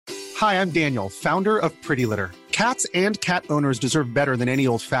Hi, I'm Daniel, founder of Pretty Litter. Cats and cat owners deserve better than any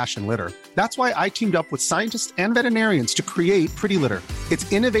old-fashioned litter. That's why I teamed up with scientists and veterinarians to create Pretty Litter.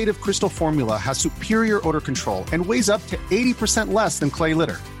 Its innovative crystal formula has superior odor control and weighs up to 80% less than clay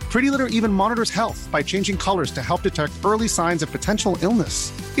litter. Pretty Litter even monitors health by changing colors to help detect early signs of potential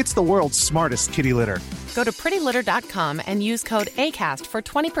illness. It's the world's smartest kitty litter. Go to prettylitter.com and use code ACAST for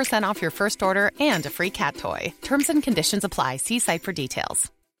 20% off your first order and a free cat toy. Terms and conditions apply. See site for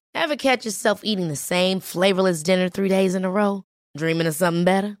details. Ever catch yourself eating the same flavorless dinner 3 days in a row? Dreaming of something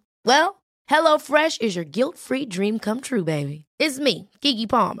better? Well, HelloFresh is your guilt-free dream come true, baby. It's me, Keke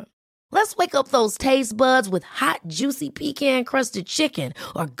Palmer. Let's wake up those taste buds with hot, juicy pecan-crusted chicken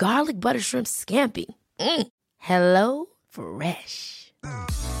or garlic butter shrimp scampi. Hello Fresh.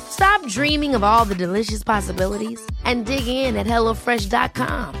 Stop dreaming of all the delicious possibilities and dig in at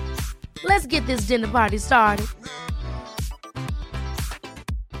HelloFresh.com. Let's get this dinner party started.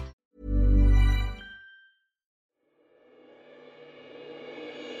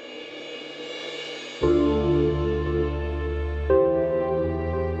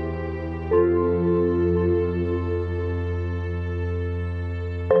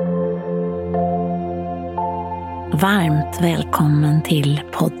 Varmt välkommen till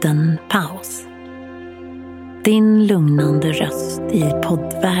podden Paus. Din lugnande röst i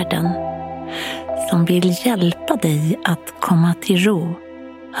poddvärlden som vill hjälpa dig att komma till ro,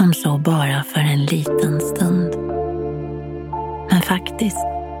 om så bara för en liten stund. Men faktiskt,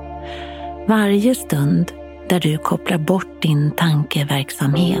 varje stund där du kopplar bort din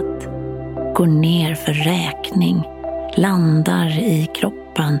tankeverksamhet, går ner för räkning, landar i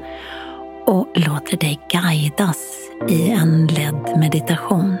kroppen och låter dig guidas i en ledd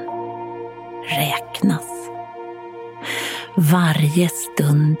meditation. Räknas. Varje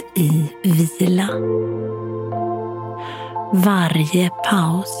stund i vila. Varje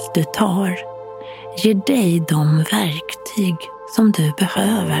paus du tar ger dig de verktyg som du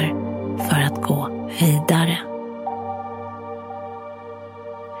behöver för att gå vidare.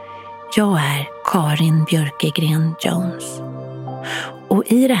 Jag är Karin Björkegren Jones. Och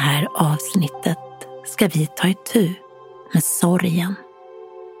i det här avsnittet ska vi ta itu med sorgen.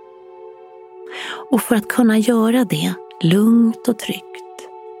 Och för att kunna göra det lugnt och tryggt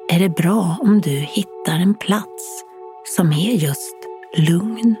är det bra om du hittar en plats som är just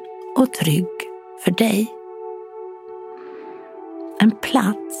lugn och trygg för dig. En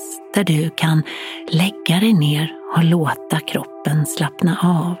plats där du kan lägga dig ner och låta kroppen slappna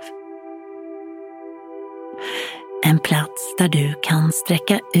av. En plats där du kan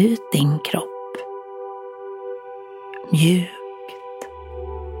sträcka ut din kropp. Mjukt,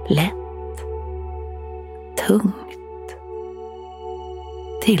 lätt, tungt.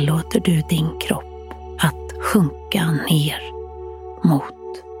 Tillåter du din kropp att sjunka ner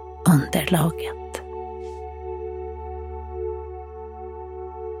mot underlaget.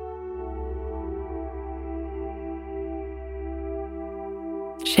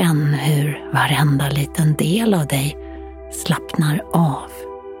 Känn hur varenda liten del av dig slappnar av.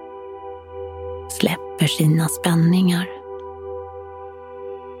 Släpper sina spänningar.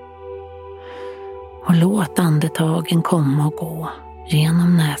 Och låt andetagen komma och gå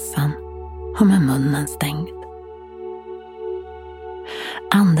genom näsan och med munnen stängd.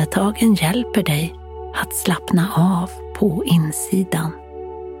 Andetagen hjälper dig att slappna av på insidan.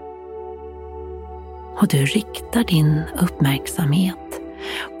 Och du riktar din uppmärksamhet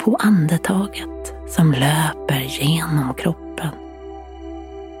på andetaget som löper genom kroppen.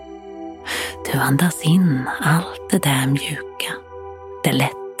 Du andas in allt det där mjuka, det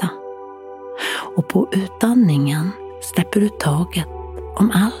lätta. Och på utandningen släpper du taget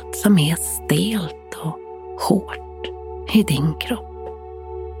om allt som är stelt och hårt i din kropp.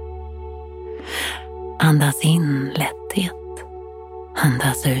 Andas in lätthet.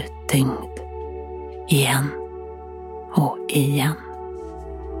 Andas ut tyngd. Igen och igen.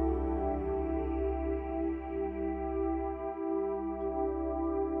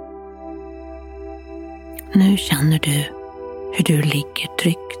 Nu känner du hur du ligger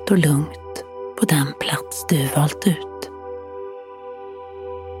tryggt och lugnt på den plats du valt ut.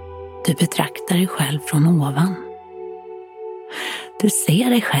 Du betraktar dig själv från ovan. Du ser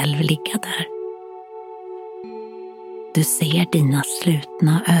dig själv ligga där. Du ser dina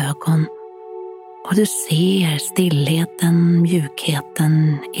slutna ögon och du ser stillheten,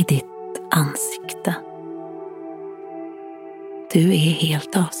 mjukheten i ditt ansikte. Du är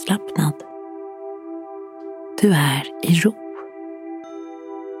helt avslappnad. Du är i ro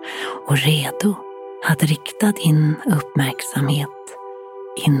och redo att rikta din uppmärksamhet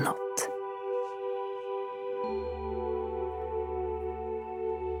inåt.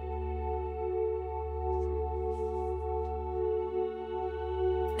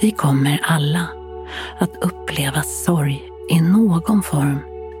 Vi kommer alla att uppleva sorg i någon form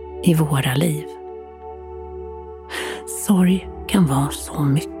i våra liv. Sorg kan vara så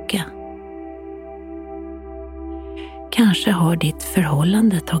mycket. Kanske har ditt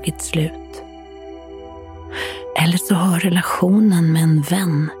förhållande tagit slut. Eller så har relationen med en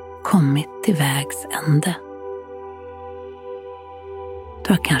vän kommit till vägs ände.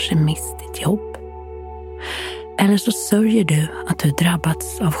 Du har kanske mist ditt jobb. Eller så sörjer du att du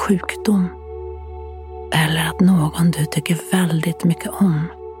drabbats av sjukdom. Eller att någon du tycker väldigt mycket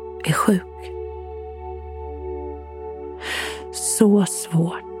om är sjuk. Så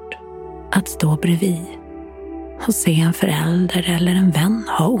svårt att stå bredvid och se en förälder eller en vän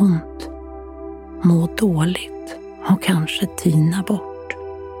ha ont, må dåligt och kanske tyna bort.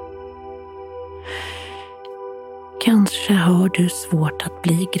 Kanske har du svårt att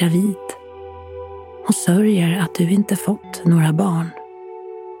bli gravid och sörjer att du inte fått några barn.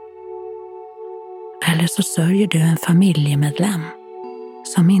 Eller så sörjer du en familjemedlem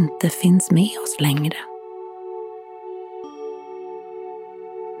som inte finns med oss längre.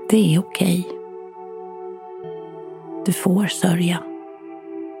 Det är okej. Du får sörja.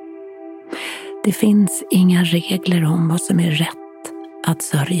 Det finns inga regler om vad som är rätt att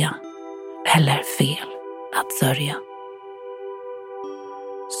sörja eller fel att sörja.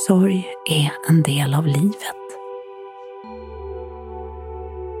 Sorg är en del av livet.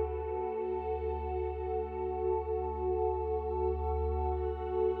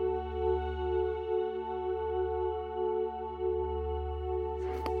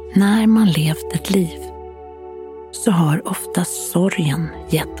 När man levt ett liv så har ofta sorgen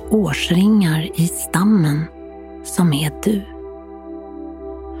gett årsringar i stammen som är du.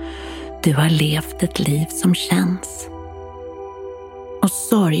 Du har levt ett liv som känns. Och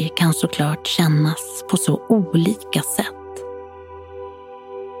sorg kan såklart kännas på så olika sätt.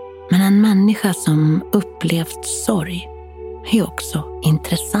 Men en människa som upplevt sorg är också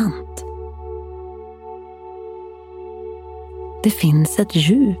intressant. Det finns ett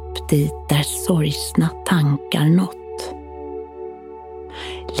djup dit där sorgsna tankar nått.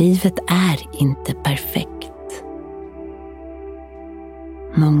 Livet är inte perfekt.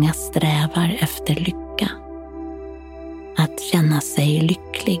 Många strävar efter lycka. Att känna sig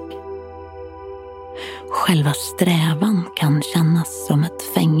lycklig. Själva strävan kan kännas som ett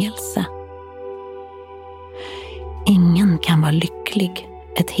fängelse. Ingen kan vara lycklig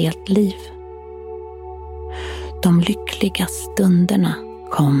ett helt liv. De lyckliga stunderna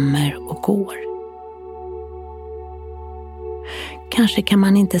kommer och går. Kanske kan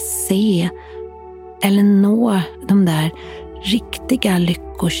man inte se eller nå de där riktiga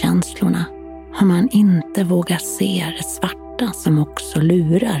lyckokänslorna om man inte vågar se det svarta som också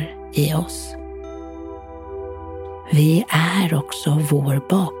lurar i oss. Vi är också vår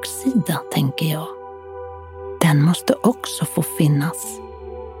baksida, tänker jag. Den måste också få finnas,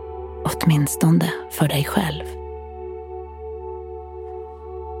 åtminstone för dig själv.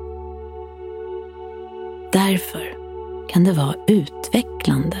 Därför kan det vara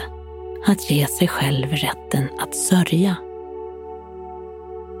utvecklande att ge sig själv rätten att sörja.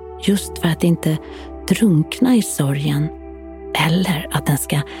 Just för att inte drunkna i sorgen eller att den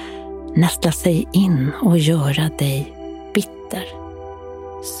ska nästla sig in och göra dig bitter.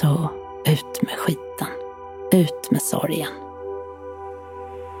 Så ut med skiten, ut med sorgen.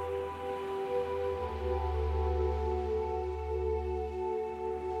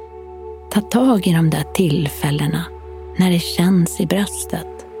 Ta tag i de där tillfällena när det känns i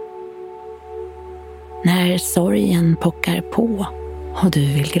bröstet. När sorgen pockar på och du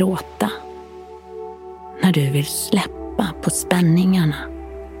vill gråta. När du vill släppa på spänningarna.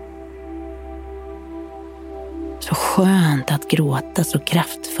 Så skönt att gråta så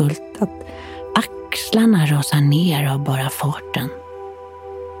kraftfullt att axlarna rasar ner av bara farten.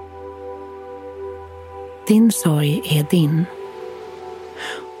 Din sorg är din.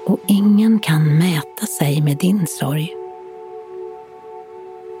 Och ingen kan mäta sig med din sorg.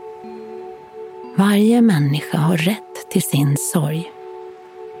 Varje människa har rätt till sin sorg.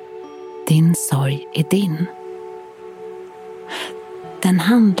 Din sorg är din. Den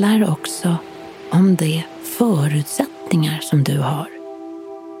handlar också om de förutsättningar som du har.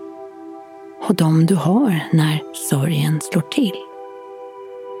 Och de du har när sorgen slår till.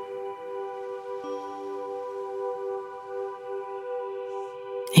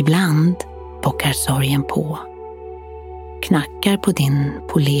 Ibland pockar sorgen på. Knackar på din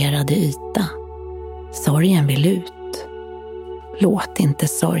polerade yta. Sorgen vill ut. Låt inte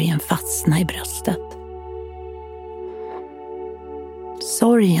sorgen fastna i bröstet.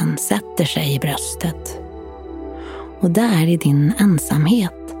 Sorgen sätter sig i bröstet. Och där i din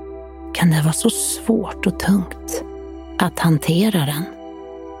ensamhet kan det vara så svårt och tungt att hantera den.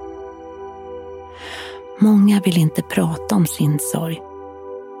 Många vill inte prata om sin sorg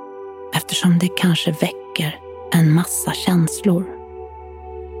eftersom det kanske väcker en massa känslor.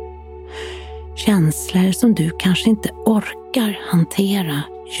 Känslor som du kanske inte orkar hantera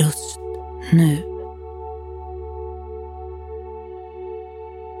just nu.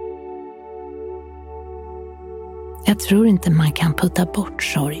 Jag tror inte man kan putta bort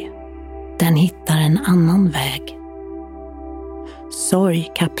sorg. Den hittar en annan väg.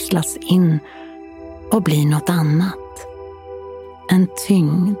 Sorg kapslas in och blir något annat. En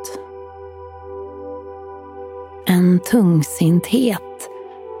tyngd. En tungsinthet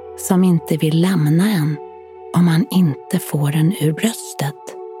som inte vill lämna en om man inte får den ur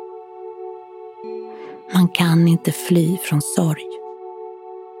bröstet. Man kan inte fly från sorg.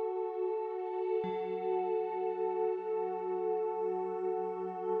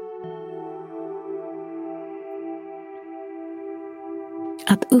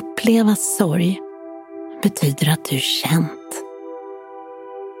 Att uppleva sorg betyder att du känt.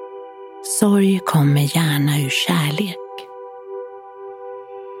 Sorg kommer gärna ur kärlek.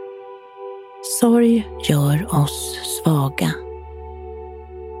 Sorg gör oss svaga.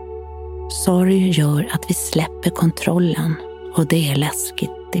 Sorg gör att vi släpper kontrollen och det är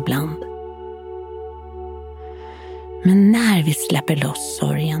läskigt ibland. Men när vi släpper loss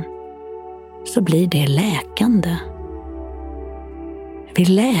sorgen så blir det läkande. Vi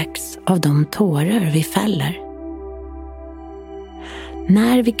läks av de tårar vi fäller.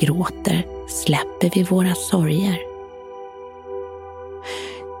 När vi gråter släpper vi våra sorger.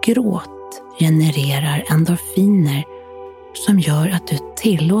 Gråt genererar endorfiner som gör att du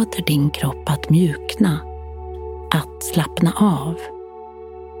tillåter din kropp att mjukna, att slappna av.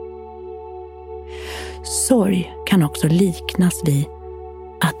 Sorg kan också liknas vid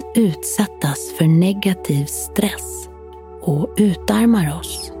att utsättas för negativ stress och utarmar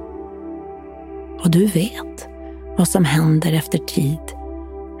oss. Och du vet vad som händer efter tid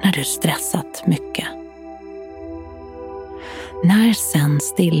när du stressat mycket. När sen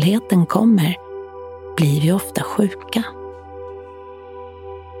stillheten kommer blir vi ofta sjuka.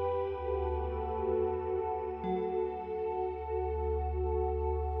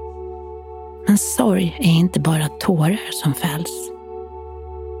 Men sorg är inte bara tårar som fälls.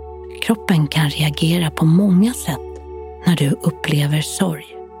 Kroppen kan reagera på många sätt när du upplever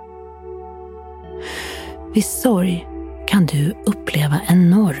sorg. Vid sorg kan du uppleva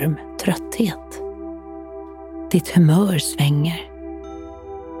enorm trötthet. Ditt humör svänger.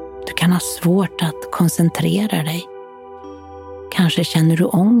 Du kan ha svårt att koncentrera dig. Kanske känner du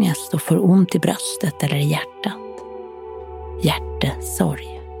ångest och får ont i bröstet eller i hjärtat.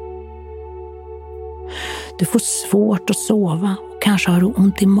 Hjärtesorg. Du får svårt att sova och kanske har du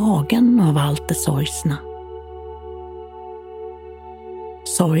ont i magen av allt det sorgsna.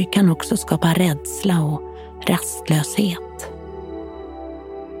 Sorg kan också skapa rädsla och rastlöshet.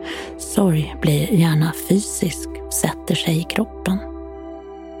 Sorg blir gärna fysisk och sätter sig i kroppen.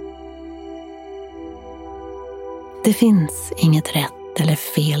 Det finns inget rätt eller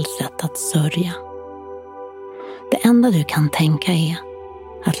fel sätt att sörja. Det enda du kan tänka är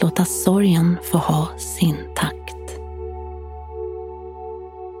att låta sorgen få ha sin takt.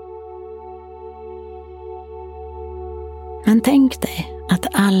 Men tänk dig att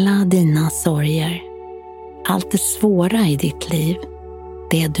alla dina sorger, allt det svåra i ditt liv,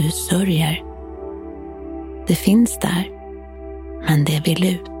 det du sörjer, det finns där, men det vill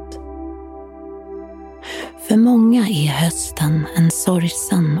ut. För många är hösten en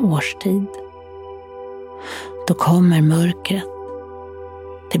sorgsen årstid. Då kommer mörkret,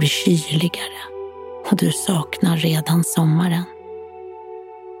 det blir kyligare och du saknar redan sommaren.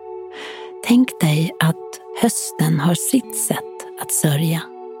 Tänk dig att hösten har sitt sätt att sörja.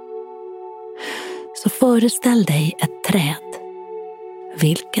 Så föreställ dig ett träd,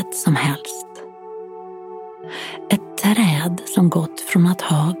 vilket som helst. Ett träd som gått från att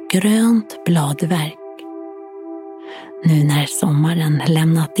ha grönt bladverk. Nu när sommaren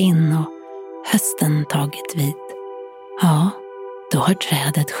lämnat in och hösten tagit vid, ja, då har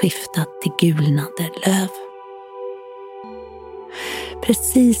trädet skiftat till gulnade löv.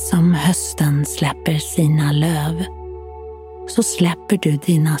 Precis som hösten släpper sina löv så släpper du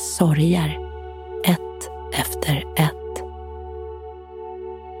dina sorger ett efter ett.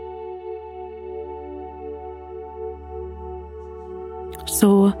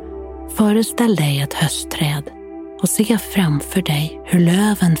 Så föreställ dig ett höstträd och se framför dig hur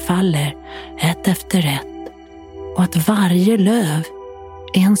löven faller ett efter ett och att varje löv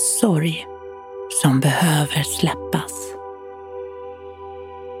är en sorg som behöver släppas.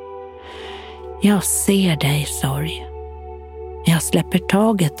 Jag ser dig, sorg. Jag släpper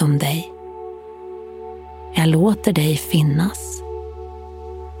taget om dig. Jag låter dig finnas.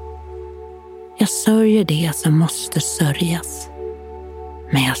 Jag sörjer det som måste sörjas.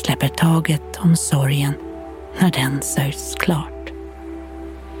 Men jag släpper taget om sorgen när den sörjs klart.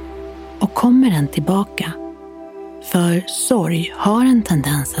 Och kommer den tillbaka, för sorg har en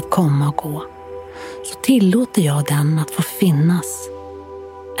tendens att komma och gå, så tillåter jag den att få finnas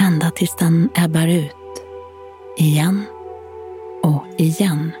ända tills den ebbar ut, igen och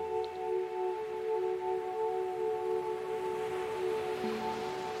igen.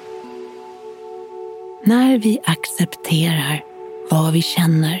 När vi accepterar vad vi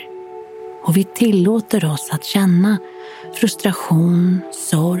känner och vi tillåter oss att känna frustration,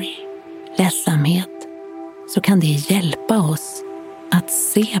 sorg, ledsamhet, så kan det hjälpa oss att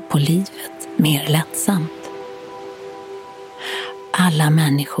se på livet mer lättsamt. Alla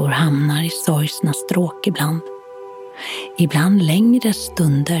människor hamnar i sorgsna stråk ibland. Ibland längre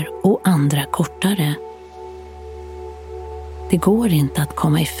stunder och andra kortare. Det går inte att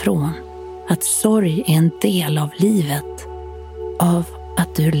komma ifrån att sorg är en del av livet, av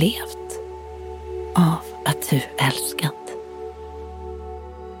att du levt, av att du älskat.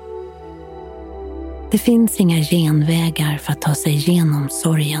 Det finns inga genvägar för att ta sig igenom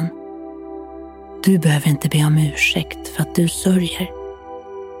sorgen. Du behöver inte be om ursäkt för att du sörjer.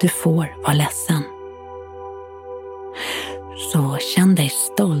 Du får vara ledsen. Så känn dig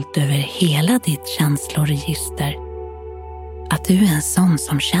stolt över hela ditt känsloregister. Att du är en sån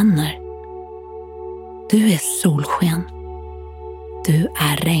som känner. Du är solsken. Du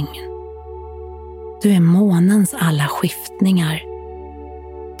är regn. Du är månens alla skiftningar.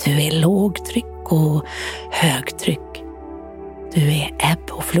 Du är lågtryck och högtryck. Du är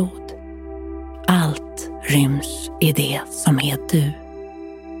ebb och flod. Allt ryms i det som är du.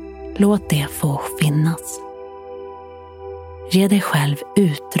 Låt det få finnas. Ge dig själv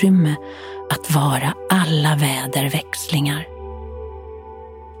utrymme att vara alla väderväxlingar.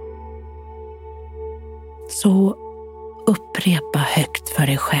 Så upprepa högt för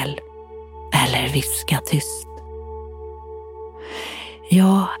dig själv eller viska tyst.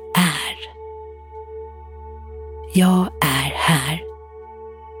 Jag är. Jag är här.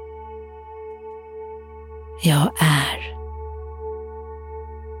 Jag är.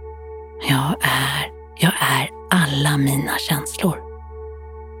 Jag är. Jag är alla mina känslor.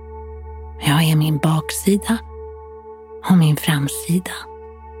 Jag är min baksida och min framsida.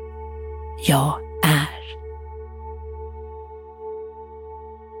 Jag är.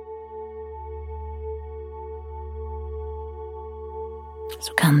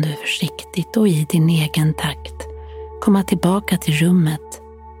 Så kan du försiktigt och i din egen takt komma tillbaka till rummet,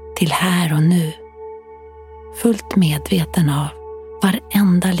 till här och nu. Fullt medveten av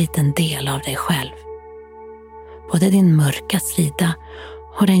varenda liten del av dig själv. Både din mörka sida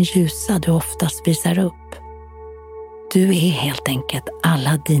och den ljusa du oftast visar upp. Du är helt enkelt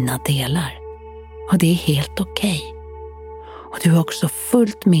alla dina delar och det är helt okej. Och du är också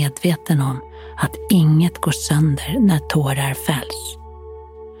fullt medveten om att inget går sönder när tårar fälls.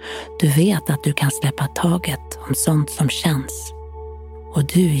 Du vet att du kan släppa taget om sånt som känns. Och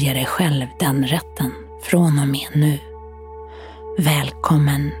du ger dig själv den rätten från och med nu.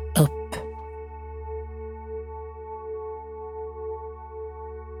 Välkommen upp.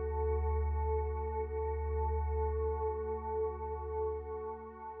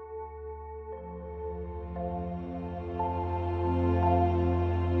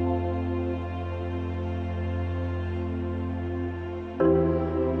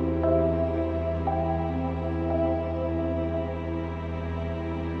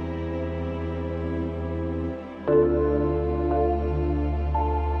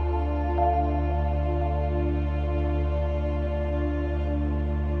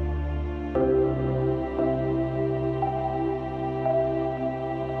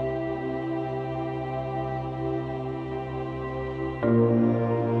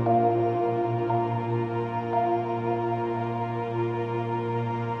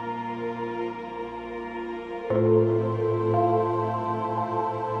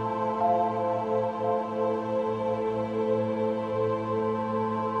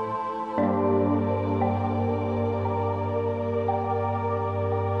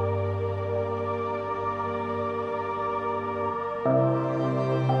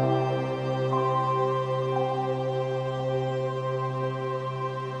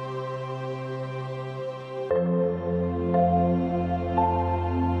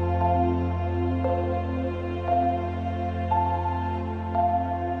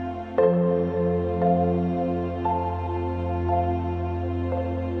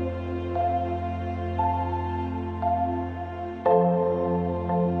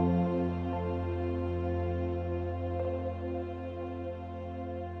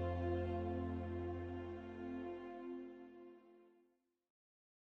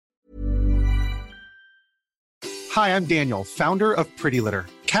 Hi, I'm Daniel, founder of Pretty Litter.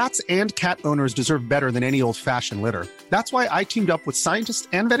 Cats and cat owners deserve better than any old-fashioned litter. That's why I teamed up with scientists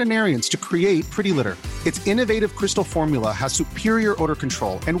and veterinarians to create Pretty Litter. Its innovative crystal formula has superior odor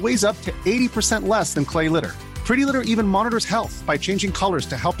control and weighs up to 80% less than clay litter. Pretty Litter even monitors health by changing colors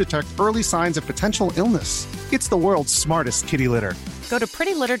to help detect early signs of potential illness. It's the world's smartest kitty litter. Go to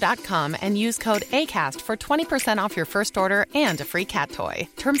prettylitter.com and use code ACAST for 20% off your first order and a free cat toy.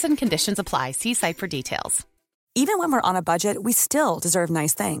 Terms and conditions apply. See site for details. Even when we're on a budget, we still deserve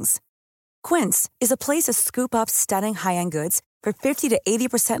nice things. Quince is a place to scoop up stunning high-end goods for 50 to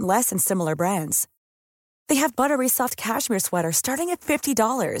 80% less than similar brands. They have buttery soft cashmere sweaters starting at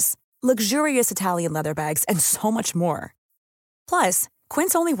 $50, luxurious Italian leather bags, and so much more. Plus,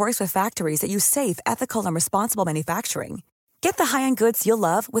 Quince only works with factories that use safe, ethical, and responsible manufacturing. Get the high-end goods you'll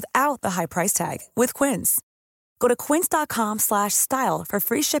love without the high price tag with Quince. Go to quince.com/style for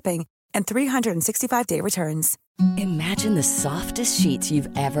free shipping and 365-day returns. Imagine the softest sheets you've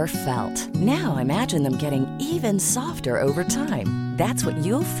ever felt. Now imagine them getting even softer over time. That's what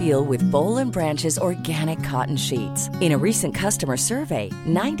you'll feel with Boll & Branch's organic cotton sheets. In a recent customer survey,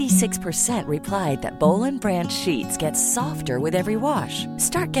 96% replied that Boll & Branch sheets get softer with every wash.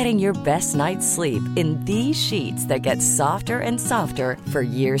 Start getting your best night's sleep in these sheets that get softer and softer for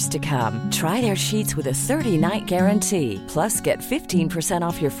years to come. Try their sheets with a 30-night guarantee. Plus, get 15%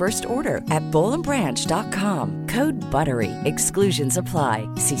 off your first order at bollandbranch.com. Code BUTTERY. Exclusions apply.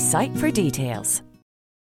 See site for details.